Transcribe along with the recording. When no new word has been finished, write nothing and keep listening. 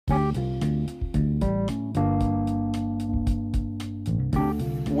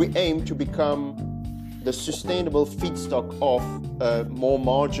we aim to become the sustainable feedstock of more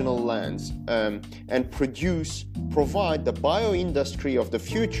marginal lands and provide the bioindustry of the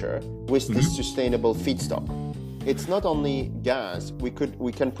future with this sustainable feedstock. It's not only gas. We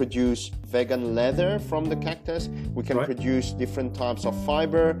can produce vegan leather from the cactus. We can produce different types of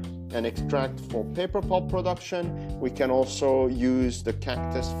fiber and extract for paper pulp production. We can also use the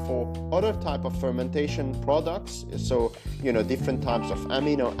cactus for other type of fermentation products. So, different types of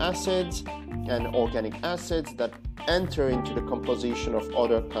amino acids and organic acids that enter into the composition of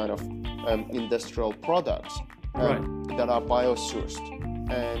other kind of industrial products that are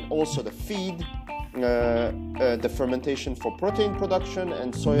biosourced. And also the feed, the fermentation for protein production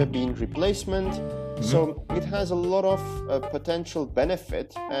and soybean replacement. So it has a lot of potential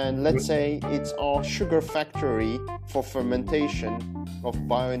benefit, and let's say it's our sugar factory for fermentation of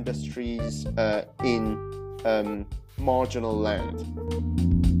bioindustries in marginal land.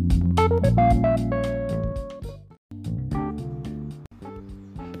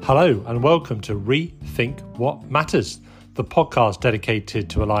 Hello and welcome to Rethink What Matters, the podcast dedicated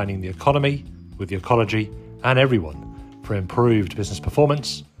to aligning the economy with the ecology and everyone for improved business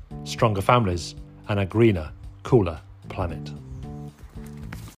performance, stronger families and a greener, cooler planet.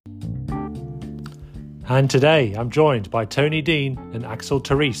 And today I'm joined by Tony Dean and Axel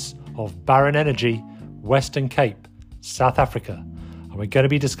Therese of Barron Energy, Western Cape, South Africa, and we're going to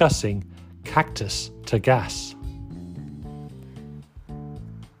be discussing cactus to gas.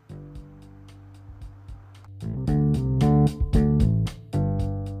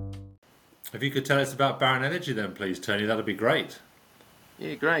 If you could tell us about Barron Energy then, please, Tony, that'd be great.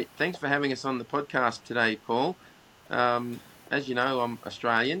 Yeah, great. Thanks for having us on the podcast today, Paul. As you know, I'm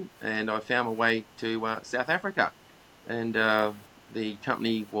Australian and I found my way to South Africa. And the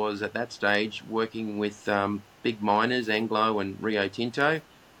company was at that stage working with big miners, Anglo and Rio Tinto,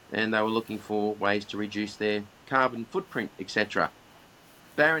 and they were looking for ways to reduce their carbon footprint, etc.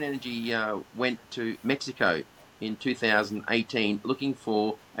 Barron Energy went to Mexico in 2018 looking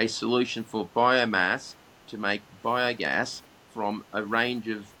for a solution for biomass to make biogas from a range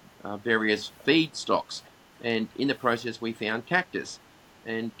of various feedstocks. And in the process we found cactus.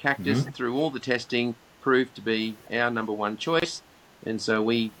 And cactus, through all the testing, proved to be our number one choice. And so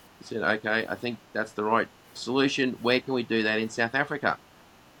we said, okay, I think that's the right solution. Where can we do that in South Africa?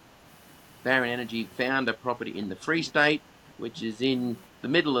 Barron Energy found a property in the Free State, which is in the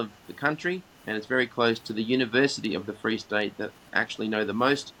middle of the country, and it's very close to the University of the Free State that actually know the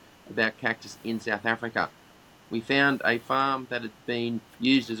most about cactus in South Africa. We found a farm that had been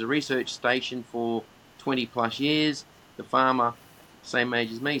used as a research station for 20 plus years. The farmer, same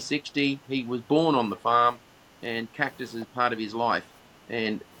age as me, 60, he was born on the farm and cactus is part of his life.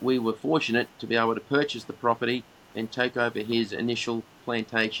 And we were fortunate to be able to purchase the property and take over his initial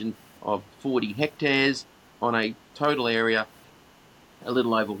plantation of 40 hectares on a total area a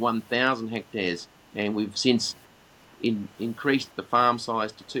little over 1,000 hectares, and we've since increased the farm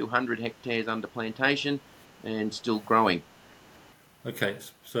size to 200 hectares under plantation and still growing. Okay,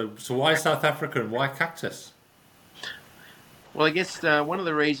 so why South Africa and why cactus? Well, I guess one of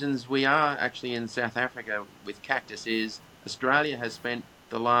the reasons we are actually in South Africa with cactus is Australia has spent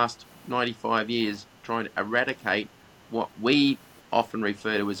the last 95 years trying to eradicate what we often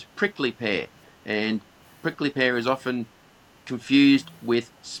refer to as prickly pear, and prickly pear is often confused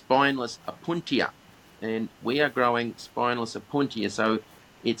with spineless opuntia, and we are growing spineless opuntia, so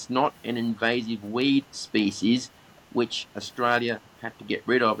it's not an invasive weed species which Australia had to get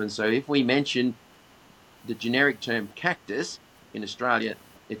rid of. And so if we mention the generic term cactus in Australia,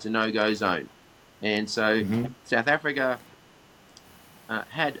 it's a no-go zone. And so South Africa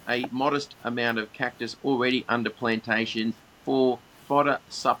had a modest amount of cactus already under plantation for fodder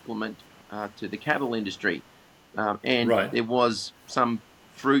supplement to the cattle industry. There was some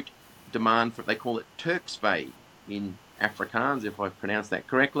fruit demand for, they call it Turksvee in Afrikaans, if I've pronounced that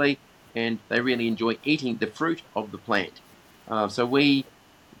correctly, and they really enjoy eating the fruit of the plant. So we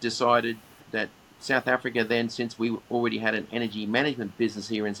decided that South Africa then, since we already had an energy management business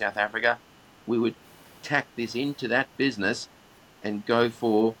here in South Africa, we would tack this into that business and go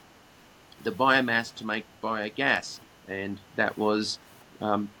for the biomass to make biogas. And that was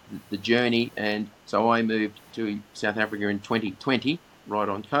the journey, and so I moved to South Africa in 2020, right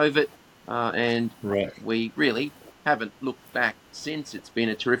on COVID, and we really haven't looked back since. It's been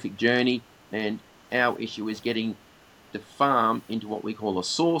a terrific journey, and our issue is getting the farm into what we call a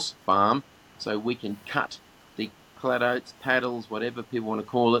source farm, so we can cut the cladotes, paddles, whatever people want to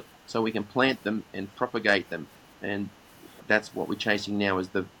call it, so we can plant them and propagate them, and that's what we're chasing now, is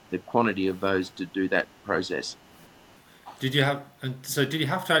the quantity of those to do that process. Did you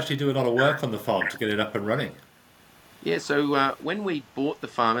have to actually do a lot of work on the farm to get it up and running? Yeah, so when we bought the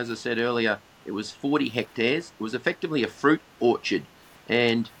farm, as I said earlier, it was 40 hectares. It was effectively a fruit orchard,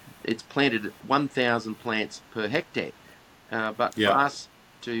 and it's planted at 1,000 plants per hectare. But for Yeah. us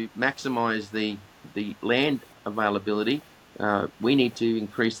to maximise the land availability, we need to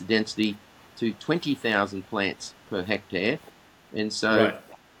increase the density to 20,000 plants per hectare. And so Right.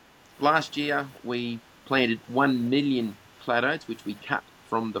 last year we planted 1 million cladodes, which we cut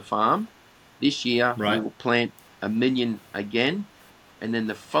from the farm. This year we Right. will plant 1 million again. And then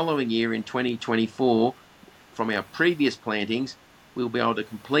the following year in 2024, from our previous plantings, we'll be able to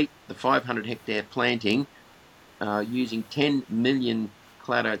complete the 500 hectare planting using 10 million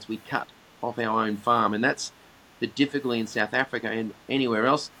cladodes we cut off our own farm. And that's the difficulty in South Africa and anywhere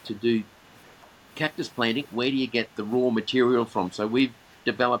else to do cactus planting. Where do you get the raw material from? So we've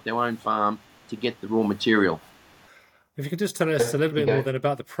developed our own farm to get the raw material. If you could just tell us a little bit more then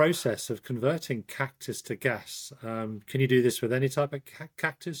about the process of converting cactus to gas. Can you do this with any type of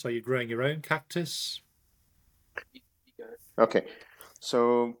cactus? Are you growing your own cactus? Okay,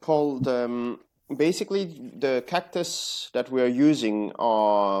 so Paul, basically the cactus that we are using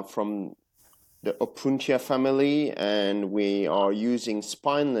are from the Opuntia family, and we are using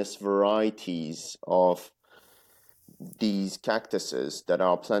spineless varieties of these cactuses that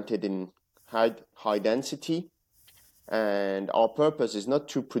are planted in high density. And our purpose is not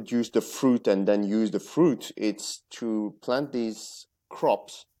to produce the fruit and then use the fruit. It's to plant these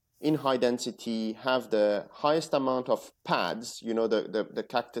crops in high density, have the highest amount of pads, the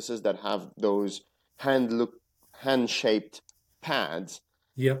cactuses that have those hand-shaped pads.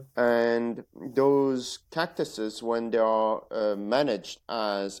 Yep. And those cactuses, when they are managed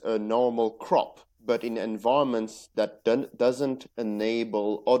as a normal crop, but in environments that doesn't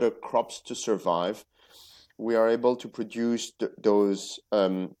enable other crops to survive, we are able to produce those,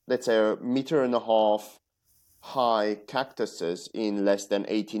 let's say, 1.5 meter high cactuses in less than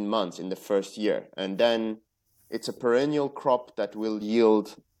 18 months in the first year. And then it's a perennial crop that will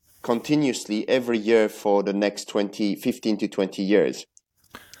yield continuously every year for the next 15 to 20 years.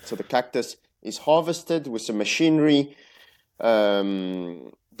 So the cactus is harvested with a machinery.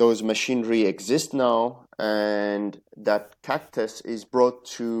 Those machinery exist now, and that cactus is brought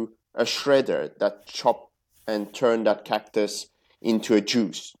to a shredder that chop and turn that cactus into a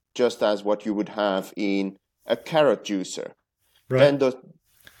juice, just as what you would have in a carrot juicer. Right. Then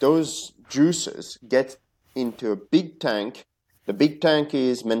those juices get into a big tank. The big tank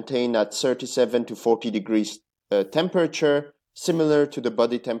is maintained at 37 to 40 degrees temperature, similar to the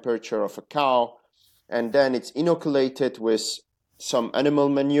body temperature of a cow. And then it's inoculated with some animal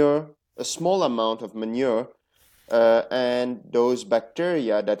manure, a small amount of manure, and those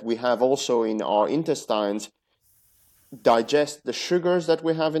bacteria that we have also in our intestines digest the sugars that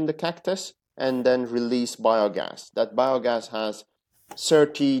we have in the cactus and then release biogas. That biogas has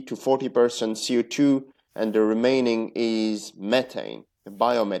 30 to 40% CO2, and the remaining is methane,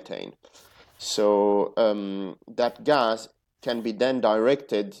 biomethane. So that gas can be then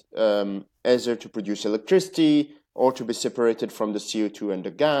directed either to produce electricity or to be separated from the CO2 and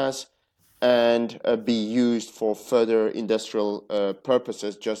the gas and be used for further industrial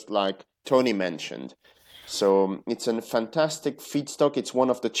purposes, just like Tony mentioned. So it's a fantastic feedstock. It's one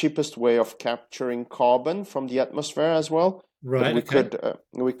of the cheapest way of capturing carbon from the atmosphere as well. Right. But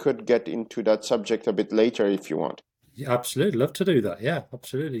we could get into that subject a bit later if you want. Yeah, absolutely. Love to do that. Yeah,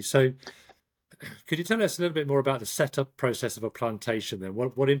 absolutely. So could you tell us a little bit more about the setup process of a plantation then?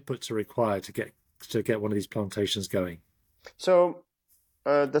 What inputs are required to get one of these plantations going? So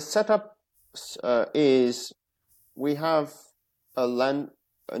the setup is we have an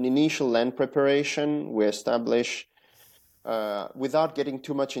initial land preparation. We establish, without getting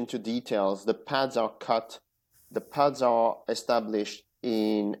too much into details, the pads are cut. The pads are established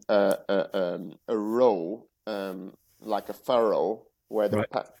in a row, like a furrow, where the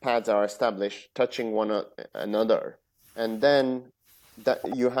pads are established, touching one another. And then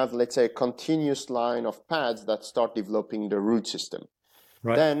you have, let's say, a continuous line of pads that start developing the root system.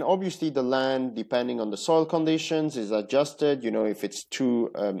 Right. Then obviously the land, depending on the soil conditions, is adjusted. If it's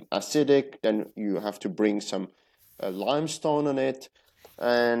too acidic, then you have to bring some limestone on it,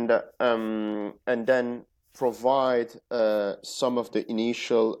 and then provide some of the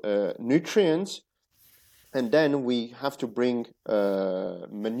initial nutrients. And then we have to bring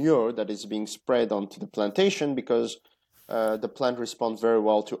manure that is being spread onto the plantation, because the plant responds very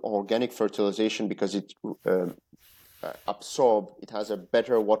well to organic fertilization because it has a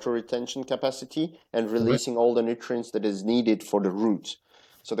better water retention capacity and releasing all the nutrients that is needed for the roots.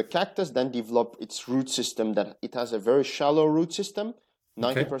 So the cactus then developed its root system that it has a very shallow root system.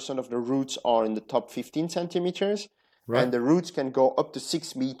 90% of the roots are in the top 15 centimeters, and the roots can go up to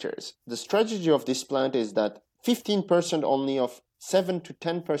 6 meters. The strategy of this plant is that 15% only of 7 to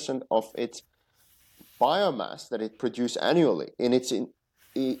 10% of its biomass that it produces annually is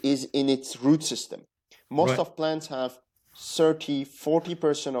in its root system. Most of plants have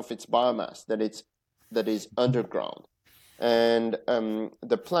 30-40% of its biomass that is underground. And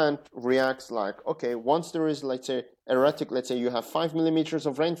the plant reacts like, okay, once there is, let's say, let's say you have 5 millimeters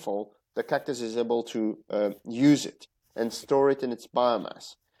of rainfall, the cactus is able to use it and store it in its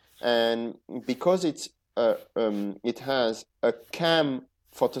biomass. And because it has a CAM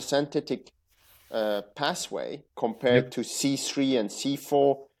photosynthetic pathway compared to C3 and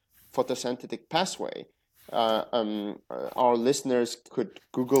C4 photosynthetic pathway, our listeners could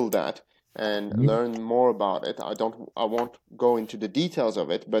Google that and learn more about it. I won't go into the details of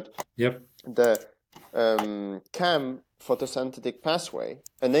it, but the CAM photosynthetic pathway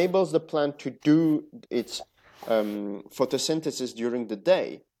enables the plant to do its photosynthesis during the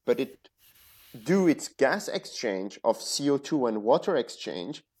day, but it do its gas exchange of CO2 and water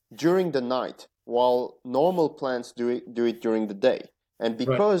exchange during the night, while normal plants do it during the day. And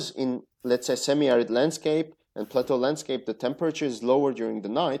because in, let's say, semi-arid landscape and plateau landscape, the temperature is lower during the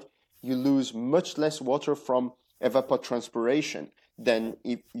night, you lose much less water from evapotranspiration than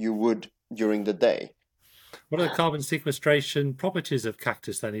if you would during the day. What are the carbon sequestration properties of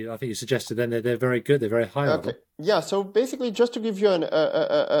cactus then? I think you suggested then they're very good, they're very high level. Yeah, so basically just to give you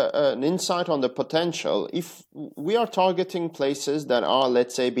an insight on the potential, if we are targeting places that are,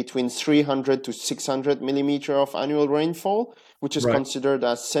 let's say, between 300 to 600 millimeter of annual rainfall, which is considered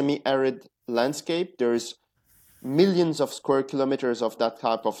as semi-arid landscape, there's millions of square kilometers of that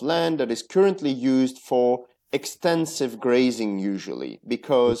type of land that is currently used for extensive grazing usually,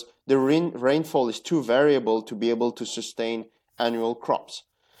 because the rainfall is too variable to be able to sustain annual crops.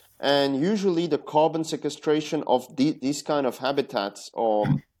 And usually the carbon sequestration of these kind of habitats or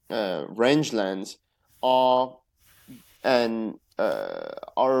rangelands are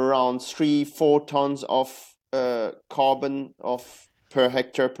around 3-4 tons of carbon per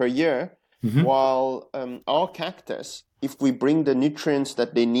hectare per year, while our cactus, if we bring the nutrients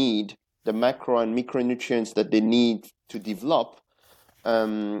that they need, the macro and micronutrients that they need to develop,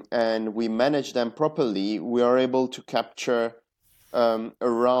 and we manage them properly, we are able to capture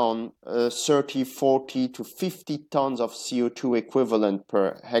around 30, 40 to 50 tons of CO2 equivalent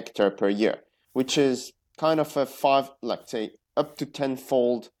per hectare per year, which is kind of up to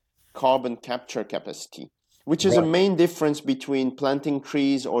 10-fold carbon capture capacity, which is a main difference between planting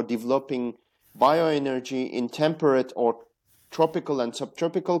trees or developing bioenergy in temperate or tropical and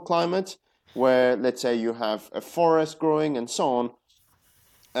subtropical climates, where, let's say, you have a forest growing and so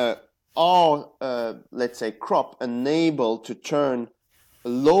on. Let's say, crop enable to turn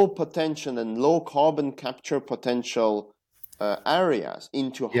low potential and low carbon capture potential areas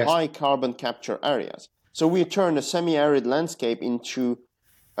into high carbon capture areas. So we turn a semi-arid landscape into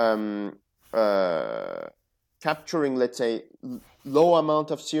capturing, let's say, low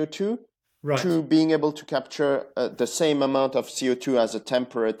amount of CO2 to being able to capture the same amount of CO2 as a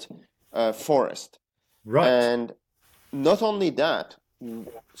temperate forest. And not only that,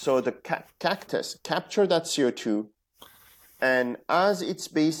 so the cactus capture that CO2, and as it's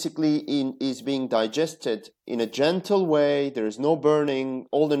basically is being digested in a gentle way, there is no burning,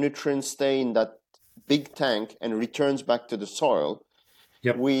 all the nutrients stay in that big tank and returns back to the soil.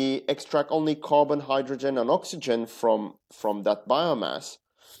 We extract only carbon, hydrogen, and oxygen from that biomass.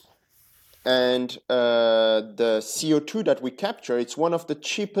 And the CO2 that we capture, it's one of the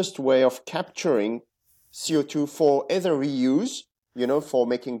cheapest way of capturing CO2 for either reuse, for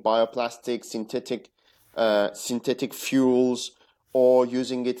making bioplastics, synthetic fuels, or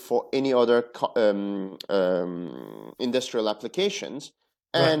using it for any other industrial applications,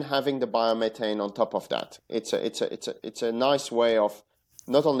 and having the biomethane on top of that. It's a nice way of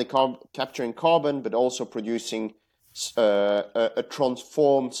not only capturing carbon, but also producing a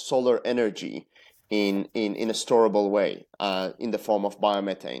transformed solar energy in a storable way, in the form of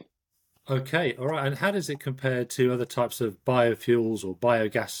biomethane. Okay, all right. And how does it compare to other types of biofuels or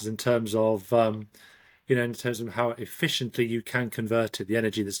biogases in terms of, in terms of how efficiently you can convert it, the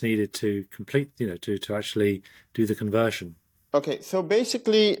energy that's needed to complete, to actually do the conversion? Okay, so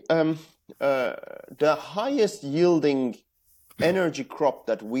basically, the highest yielding energy crop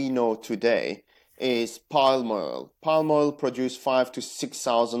that we know today is palm oil. Palm oil produces 5,000 to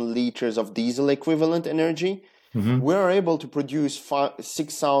 6,000 liters of diesel equivalent energy. We're able to produce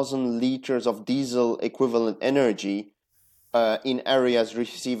 6,000 liters of diesel equivalent energy in areas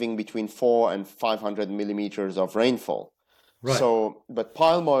receiving between 4 and 500 millimeters of rainfall. Right. So, but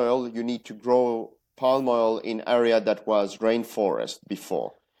palm oil, you need to grow palm oil in area that was rainforest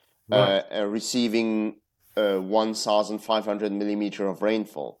before, Right. receiving 1,500 millimeter of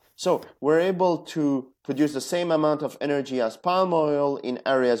rainfall. So we're able to produce the same amount of energy as palm oil in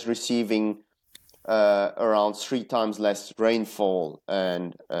areas receiving around 3 times less rainfall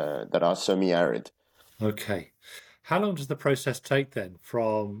and that are semi-arid. Okay. How long does the process take then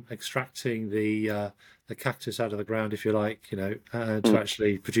from extracting the cactus out of the ground, if you like, to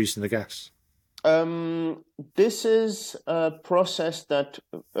actually producing the gas? This is a process that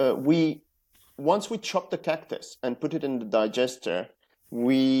once we chop the cactus and put it in the digester,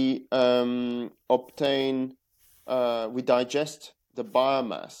 we digest the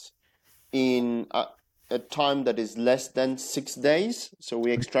biomass in a time that is less than 6 days. So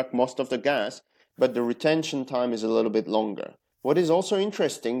we extract most of the gas, but the retention time is a little bit longer. What is also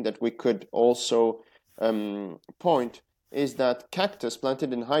interesting that we could also point is that cactus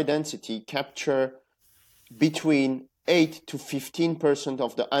planted in high density capture between 8 to 15%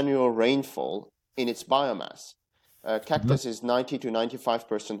 of the annual rainfall in its biomass. Cactus is 90 to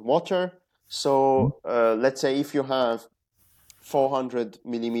 95% water. So let's say if you have 400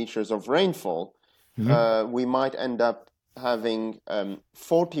 millimeters of rainfall, we might end up having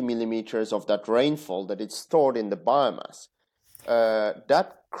 40 millimeters of that rainfall that is stored in the biomass.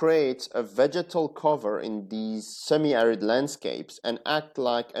 That creates a vegetal cover in these semi-arid landscapes and act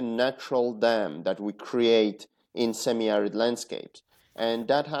like a natural dam that we create in semi-arid landscapes. And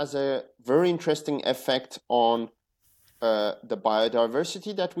that has a very interesting effect on the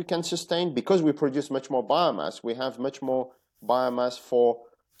biodiversity that we can sustain. Because we produce much more biomass, we have much more biomass for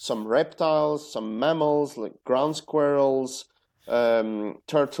some reptiles, some mammals like ground squirrels,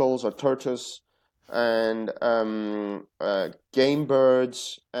 turtles or tortoise, and game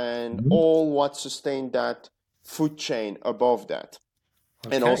birds, and all what sustain that food chain above that.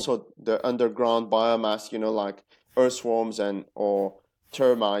 Okay. And also the underground biomass, like earthworms or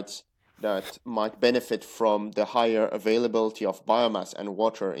termites that might benefit from the higher availability of biomass and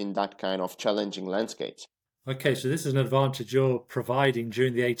water in that kind of challenging landscapes. Okay, so this is an advantage you're providing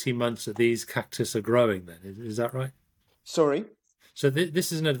during the 18 months that these cactus are growing then, is that right? Sorry? So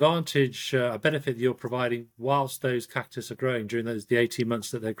this is an advantage, a benefit that you're providing whilst those cactus are growing during the 18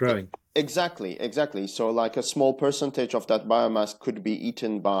 months that they're growing. Exactly. So like a small percentage of that biomass could be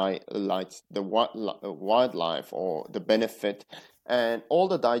eaten by like the wildlife or the benefit, and all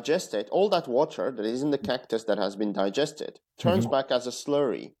that water that is in the cactus that has been digested turns back as a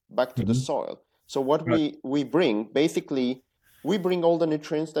slurry back to the soil. So what we bring, basically, we bring all the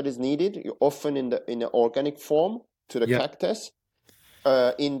nutrients that is needed, often in the organic form, to the cactus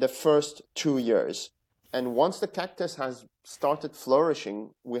in the first 2 years. And once the cactus has started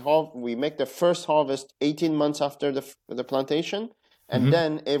flourishing, we make the first harvest 18 months after the plantation, and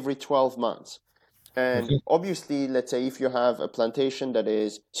then every 12 months. And obviously, let's say if you have a plantation that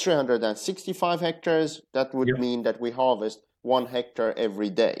is 365 hectares, that would mean that we harvest 1 hectare every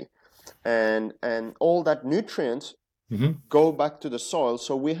day. And all that nutrients go back to the soil.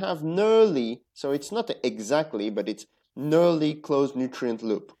 So we have so it's not exactly, but it's nearly closed nutrient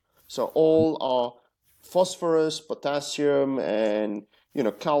loop. So all our phosphorus, potassium, and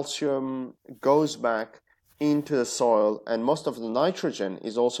calcium goes back into the soil, and most of the nitrogen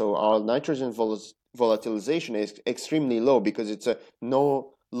is also, our nitrogen volatilization is extremely low because it's a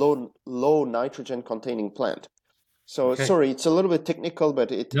low nitrogen containing plant. So sorry, it's a little bit technical, but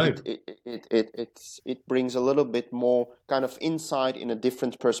it brings a little bit more kind of insight in a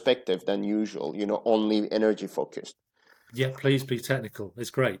different perspective than usual, only energy focused. Yeah, please be technical.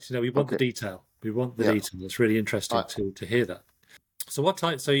 It's great. We want the detail. We want the detail. It's really interesting to hear that. So what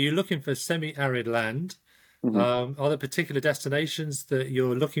type? So you're looking for semi-arid land. Are there particular destinations that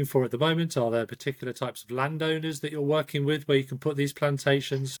you're looking for at the moment? Are there particular types of landowners that you're working with where you can put these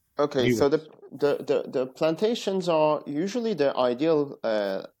plantations? Okay, so the plantations are usually the ideal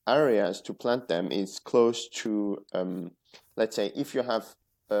areas to plant them is close to, let's say, if you have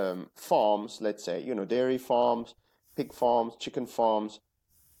farms, let's say, dairy farms, pig farms, chicken farms,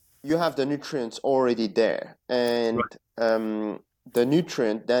 you have the nutrients already there, and the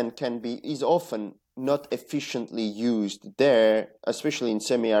nutrient then is often not efficiently used there, especially in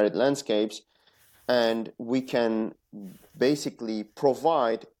semi-arid landscapes, and we can basically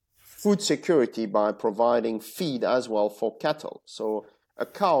provide food security by providing feed as well for cattle. So a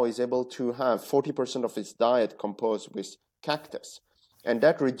cow is able to have 40% of its diet composed with cactus, and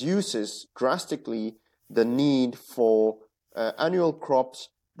that reduces drastically the need for annual crops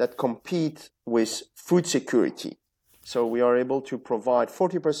that compete with food security. So we are able to provide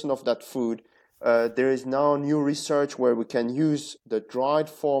 40% of that food. There is now new research where we can use the dried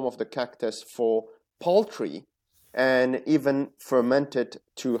form of the cactus for poultry and even ferment it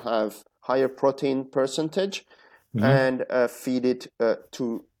to have higher protein percentage and feed it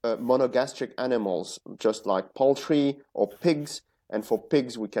to monogastric animals, just like poultry or pigs. And for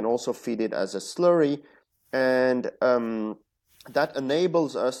pigs, we can also feed it as a slurry. And that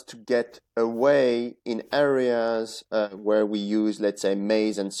enables us to get away in areas where we use, let's say,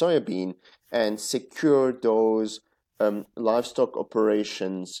 maize and soybean, and secure those livestock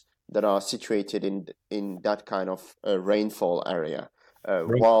operations that are situated in that kind of rainfall area,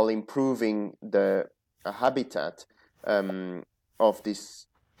 while improving the habitat of these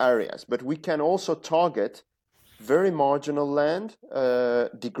areas. But we can also target very marginal land,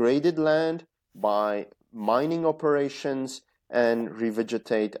 degraded land, by mining operations and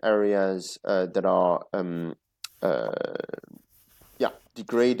revegetate areas that are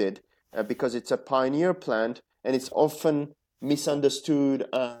degraded, because it's a pioneer plant, and it's often misunderstood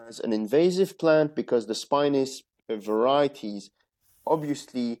as an invasive plant because the Spinous varieties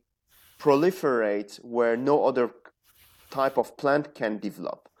obviously proliferate where no other type of plant can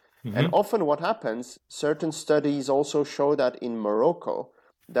develop. And often what happens, certain studies also show that in Morocco,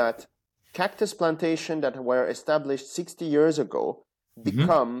 that cactus plantation that were established 60 years ago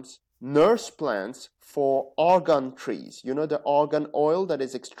becomes nurse plants for argan trees. You know, the argan oil that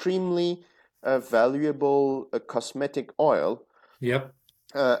is extremely valuable cosmetic oil. Yep.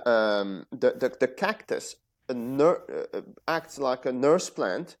 The cactus acts like a nurse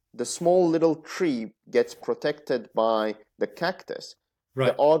plant. The small little tree gets protected by the cactus.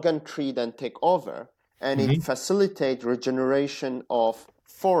 Right. The argan tree then take over, and it facilitates regeneration of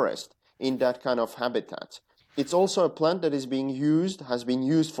forest in that kind of habitat. It's also a plant that has been used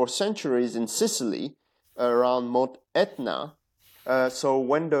for centuries in Sicily around Mount Etna. So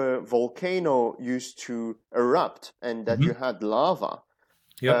when the volcano used to erupt and that you had lava,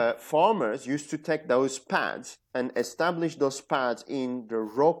 farmers used to take those pads and establish those pads in the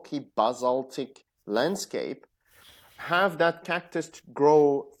rocky basaltic landscape, have that cactus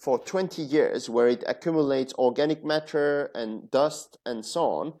grow for 20 years where it accumulates organic matter and dust and so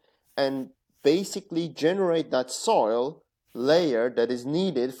on, and basically generate that soil layer that is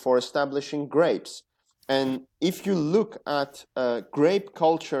needed for establishing grapes. And if you look at grape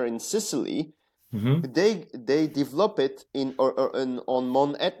culture in Sicily, they develop it on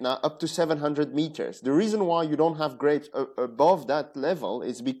Mount Etna up to 700 meters. The reason why you don't have grapes above that level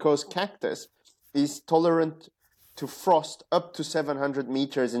is because cactus is tolerant to frost up to 700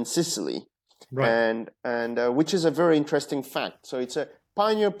 meters in Sicily, and which is a very interesting fact. So it's a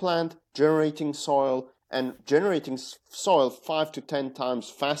pioneer plant generating soil 5 to 10 times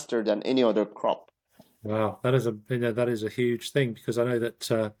faster than any other crop. Wow, that is a huge thing, because I know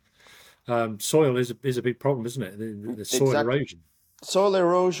that soil is a big problem, isn't it? The soil erosion. Soil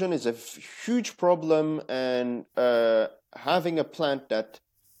erosion is a huge problem, and having a plant that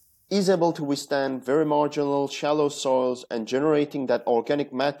is able to withstand very marginal, shallow soils and generating that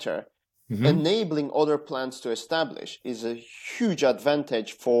organic matter, enabling other plants to establish, is a huge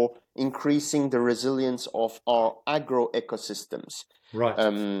advantage for increasing the resilience of our agro ecosystems. Right.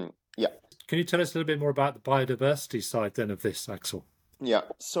 Can you tell us a little bit more about the biodiversity side then of this, Axel? Yeah.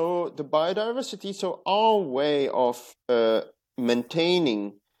 So the biodiversity, so our way of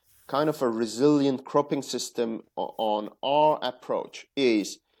maintaining kind of a resilient cropping system on our approach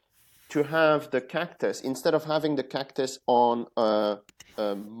is to have the cactus, instead of having the cactus on a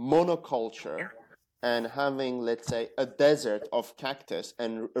monoculture and having, let's say, a desert of cactus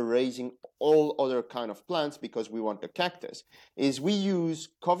and raising all other kind of plants because we want the cactus, is we use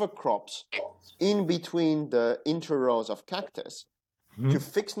cover crops in between the interrows of cactus to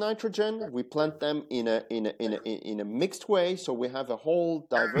fix nitrogen. We plant them in a mixed way, so we have a whole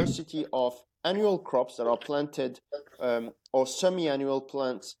diversity of annual crops that are planted or semi-annual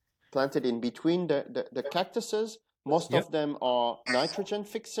plants planted in between the cactuses. Most of them are nitrogen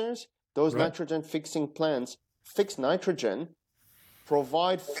fixers. Those nitrogen fixing plants fix nitrogen,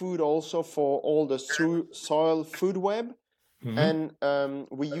 provide food also for all the soil food web, and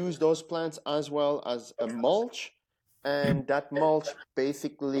we use those plants as well as a mulch, and that mulch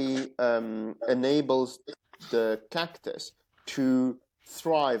basically enables the cactus to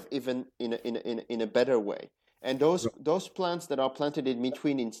thrive even in a better way. And those plants that are planted in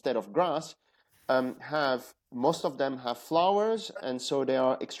between instead of grass most of them have flowers, and so they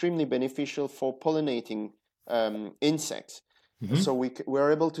are extremely beneficial for pollinating insects. So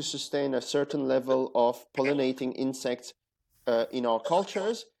we're able to sustain a certain level of pollinating insects in our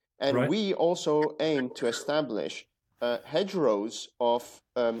cultures, and we also aim to establish hedgerows of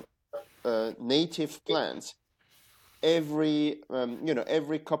native plants every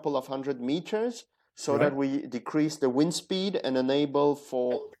couple of 100 meters, so that we decrease the wind speed and enable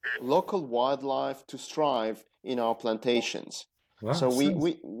for local wildlife to thrive in our plantations. Wow, So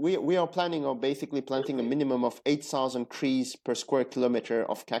we are planning on basically planting a minimum of 8,000 trees per square kilometer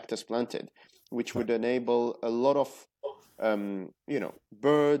of cactus planted, which would enable a lot of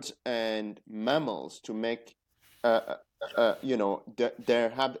birds and mammals to make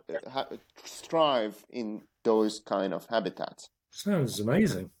thrive in those kind of habitats. sounds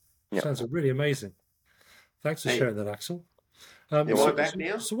amazing. Yeah. Sounds really amazing. Thanks for sharing that, Axel. So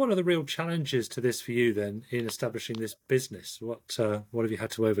what are the real challenges to this for you then in establishing this business? What have you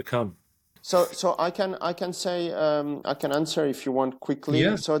had to overcome? So I can say I can answer if you want quickly.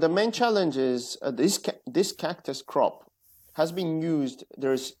 Yeah. So the main challenge is this cactus crop has been used.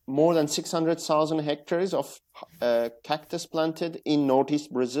 There's more than 600,000 hectares of cactus planted in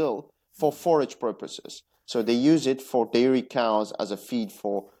northeast Brazil for forage purposes. So they use it for dairy cows as a feed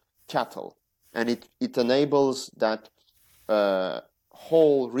for cattle, and it enables that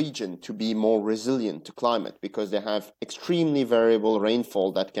whole region to be more resilient to climate, because they have extremely variable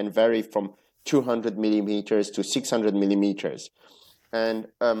rainfall that can vary from 200 millimeters to 600 millimeters. And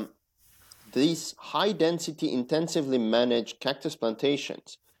these high-density, intensively managed cactus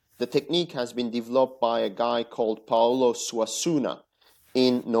plantations, the technique has been developed by a guy called Paulo Suassuna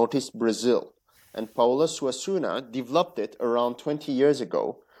in northeast Brazil. And Paulo Suassuna developed it around 20 years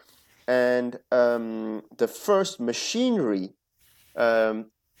ago. And the first machinery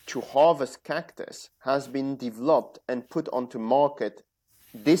to harvest cactus has been developed and put onto market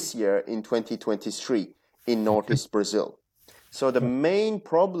this year in 2023 in northeast Brazil. So the main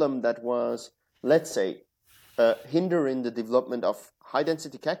problem that was, let's say, hindering the development of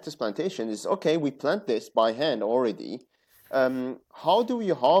high-density cactus plantation is, okay, we plant this by hand already. How do we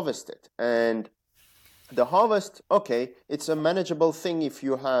harvest it? And the harvest, okay, it's a manageable thing if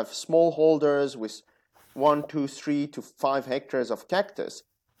you have small holders with 1, 2, 3 to 5 hectares of cactus.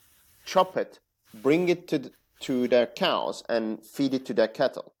 Chop it, bring it to their cows and feed it to their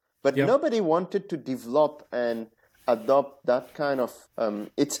cattle. But nobody wanted to develop and adopt that kind of,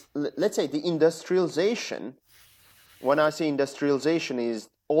 let's say the industrialization. When I say industrialization, is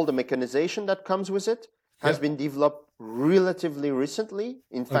all the mechanization that comes with it has been developed relatively recently,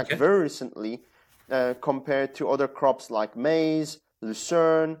 in fact, very recently, compared to other crops like maize,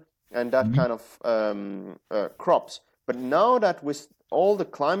 lucerne, and that kind of crops. But now that with all the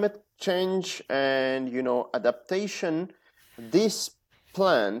climate change and, adaptation, this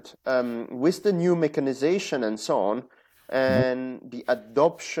plant, with the new mechanization and so on, and the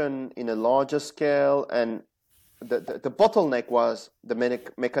adoption in a larger scale, and the bottleneck was the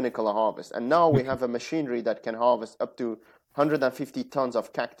mechanical harvest. And now we have a machinery that can harvest up to 150 tons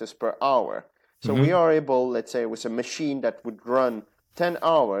of cactus per hour. So we are able, let's say, with a machine that would run 10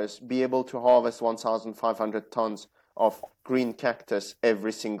 hours, be able to harvest 1,500 tons of green cactus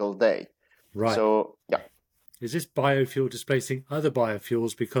every single day. Right. So, yeah. Is this biofuel displacing other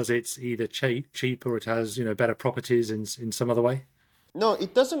biofuels because it's either cheap or it has, better properties in some other way? No,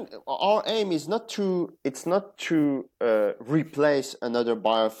 it doesn't. Our aim is not to. It's not to replace another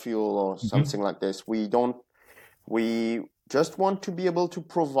biofuel or something like this. We don't. We just want to be able to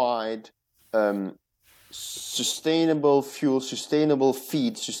provide sustainable fuel, sustainable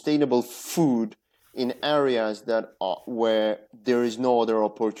feed, sustainable food in areas that are where there is no other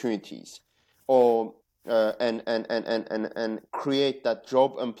opportunities, or and create that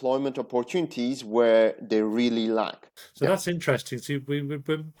job employment opportunities where they really lack. So that's interesting. So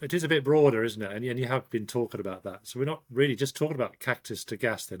it is a bit broader, isn't it? And you have been talking about that. So we're not really just talking about cactus to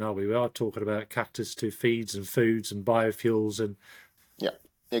gas then, are we? We are talking about cactus to feeds and foods and biofuels and... Yeah,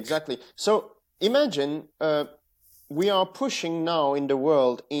 exactly. So imagine we are pushing now in the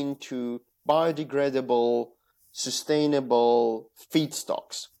world into biodegradable, sustainable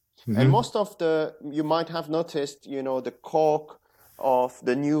feedstocks. And most of you might have noticed, the cork of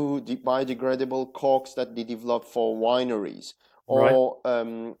the new biodegradable corks that they develop for wineries, or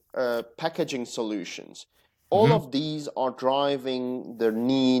packaging solutions. All of these are driving the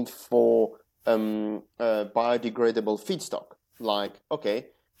need for biodegradable feedstock. Like, okay,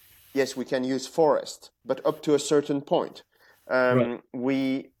 yes, we can use forest, but up to a certain point. And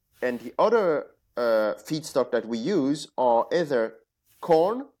the other feedstock that we use are either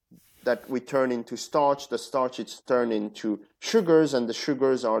corn, that we turn into starch, the starch is turned into sugars, and the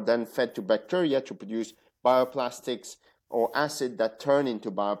sugars are then fed to bacteria to produce bioplastics, or acid that turn into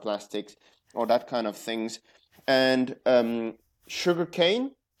bioplastics, or that kind of things. And sugar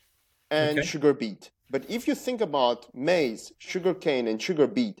cane and sugar beet. But if you think about maize, sugarcane, and sugar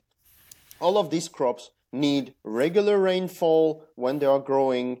beet, all of these crops need regular rainfall when they are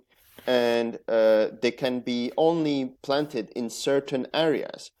growing, and they can be only planted in certain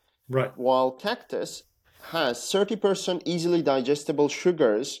areas. Right. While cactus has 30% easily digestible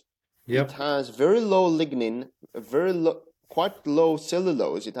sugars, Yep. it has very low lignin, quite low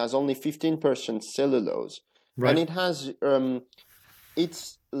cellulose. It has only 15% cellulose, Right. and it has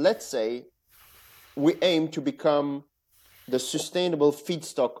let's say we aim to become the sustainable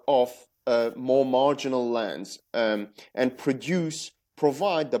feedstock of more marginal lands, and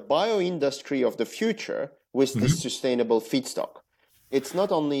provide the bioindustry of the future with this sustainable feedstock. It's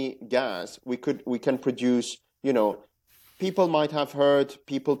not only gas. We can produce, people might have heard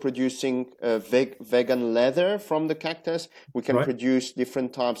people producing vegan leather from the cactus. We can produce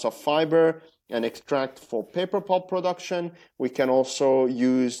different types of fiber and extract for paper pulp production. We can also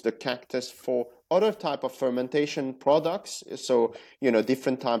use the cactus for other type of fermentation products. So,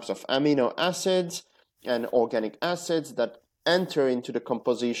 different types of amino acids and organic acids that enter into the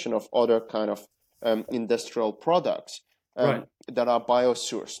composition of other kind of industrial products that are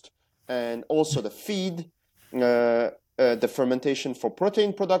biosourced. And also the feed, the fermentation for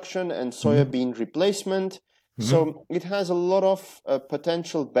protein production and soybean replacement. So it has a lot of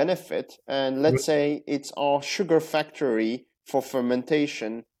potential benefit. And let's say it's our sugar factory for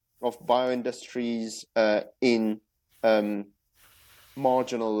fermentation of bioindustries in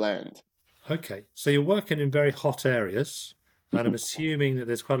marginal land. Okay, so you're working in very hot areas, and I'm assuming that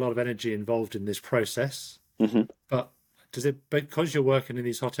there's quite a lot of energy involved in this process. But because you're working in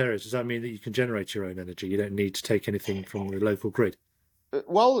these hot areas, does that mean that you can generate your own energy? You don't need to take anything from the local grid?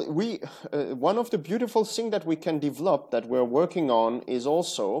 Well, one of the beautiful things that we can develop that we're working on is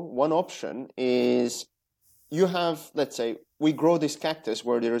also, one option is, you have, let's say, we grow this cactus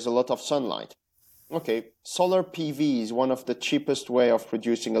where there is a lot of sunlight. Okay, solar PV is one of the cheapest way of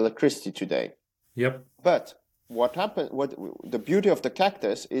producing electricity today. Yep. But what the beauty of the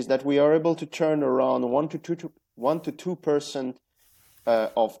cactus is that we are able to turn around 1 to 2%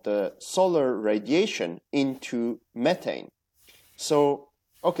 of the solar radiation into methane. So,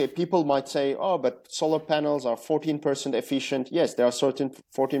 okay, people might say, oh, but solar panels are 14% efficient. Yes, they are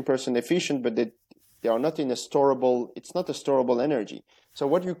 14% efficient, but they are not it's not a storable energy. So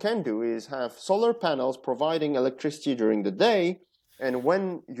what you can do is have solar panels providing electricity during the day, and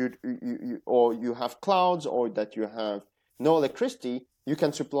when you have clouds or that you have no electricity, you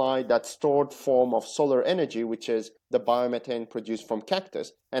can supply that stored form of solar energy, which is the biomethane produced from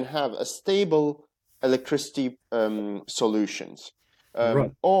cactus, and have a stable electricity solutions.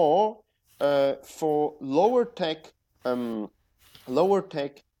 Or for lower tech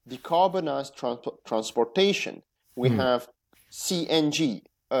decarbonized transportation, we have CNG,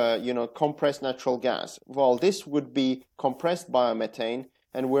 compressed natural gas. Well, this would be compressed biomethane,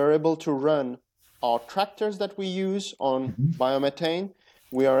 and we're able to run our tractors that we use on biomethane.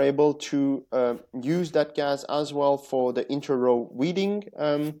 We are able to use that gas as well for the inter-row weeding.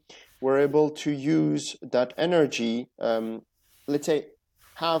 We're able to use that energy, let's say,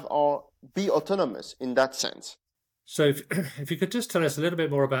 be autonomous in that sense. So if you could just tell us a little bit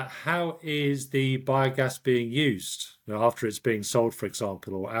more about how is the biogas being used after it's being sold, for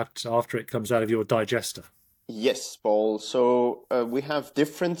example, or after it comes out of your digester? Yes, Paul. So we have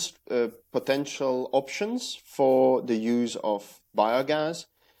different potential options for the use of biogas.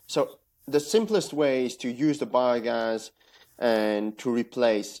 So the simplest way is to use the biogas and to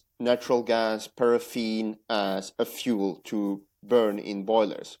replace natural gas, paraffin as a fuel to burn in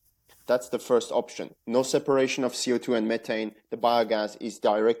boilers. That's the first option. No separation of CO2 and methane. The biogas is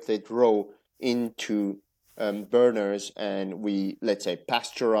directly raw into burners, and we, let's say,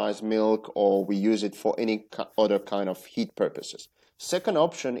 pasteurize milk, or we use it for any other kind of heat purposes. Second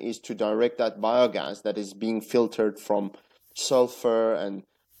option is to direct that biogas that is being filtered from sulfur and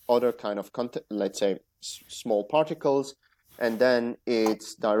other kind of, let's say, small particles, and then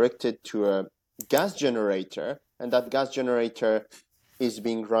it's directed to a gas generator, and that gas generator is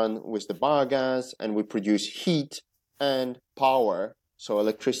being run with the biogas, and we produce heat and power, so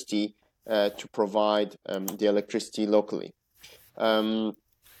electricity, to provide the electricity locally.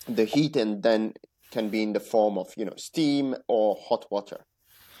 The heat and then can be in the form of steam or hot water.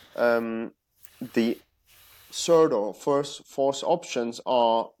 The third or fourth options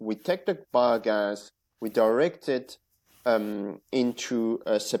are we take the biogas, we direct it into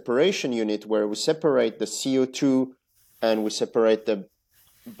a separation unit where we separate the CO2 and we separate the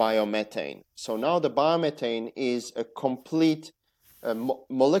biomethane. So now the biomethane is a complete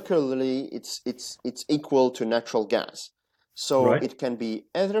molecularly it's equal to natural gas. So Right. it can be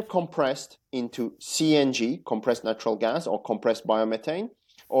either compressed into CNG, compressed natural gas, or compressed biomethane,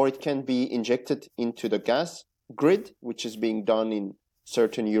 or it can be injected into the gas grid, which is being done in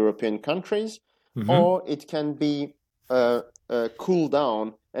certain European countries, or it can be cooled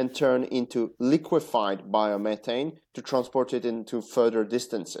down and turned into liquefied biomethane to transport it into further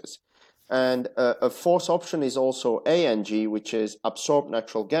distances. And a fourth option is also ANG, which is absorbed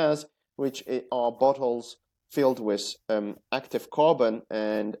natural gas, which are bottles filled with active carbon,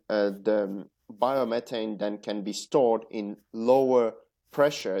 and the biomethane then can be stored in lower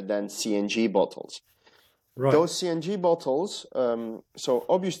pressure than CNG bottles. Right. Those CNG bottles, so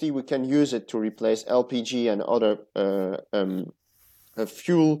obviously we can use it to replace LPG and other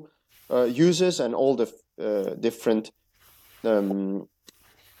fuel uses and all the different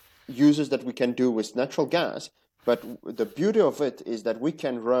uses that we can do with natural gas. But the beauty of it is that we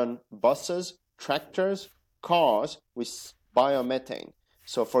can run buses, tractors, cars with biomethane.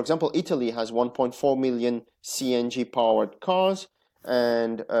 So, for example, Italy has 1.4 million CNG powered cars,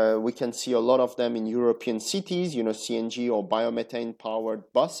 and we can see a lot of them in European cities, CNG or biomethane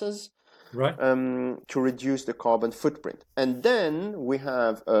powered buses. Right. To reduce the carbon footprint. And then we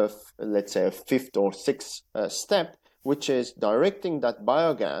have, let's say, a fifth or sixth step, which is directing that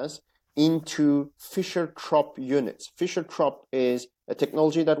biogas into Fischer-Tropsch units. Fischer-Tropsch is a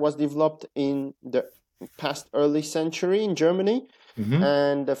technology that was developed in the past early century in Germany.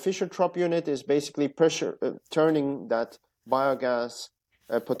 And the Fischer-Tropsch unit is basically turning that biogas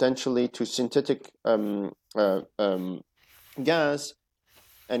potentially to synthetic gas,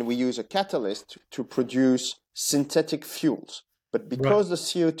 and we use a catalyst to produce synthetic fuels. But because the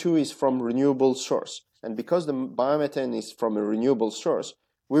CO2 is from renewable source, and because the biomethane is from a renewable source,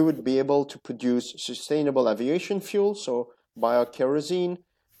 we would be able to produce sustainable aviation fuel, so biokerosene,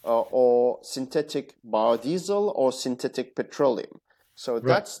 or synthetic biodiesel, or synthetic petroleum. So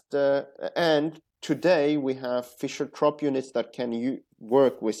that's and today we have Fischer-Tropsch units that can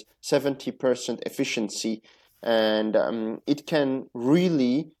work with 70% efficiency, and it can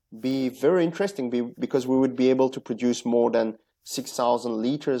really be very interesting because we would be able to produce more than 6,000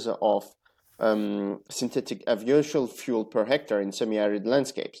 liters of synthetic aviation fuel per hectare in semi-arid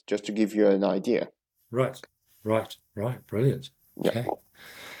landscapes, just to give you an idea. Right. Brilliant. Yeah. Okay.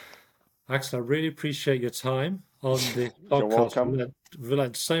 Axel, I really appreciate your time on the You're podcast. welcome. We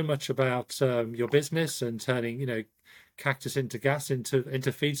learned so much about your business and turning, cactus into gas, into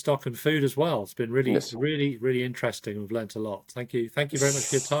feedstock and food as well. It's been really, Yes. really, really interesting. We've learned a lot. Thank you. Thank you very much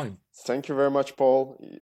for your time. Thank you very much, Paul.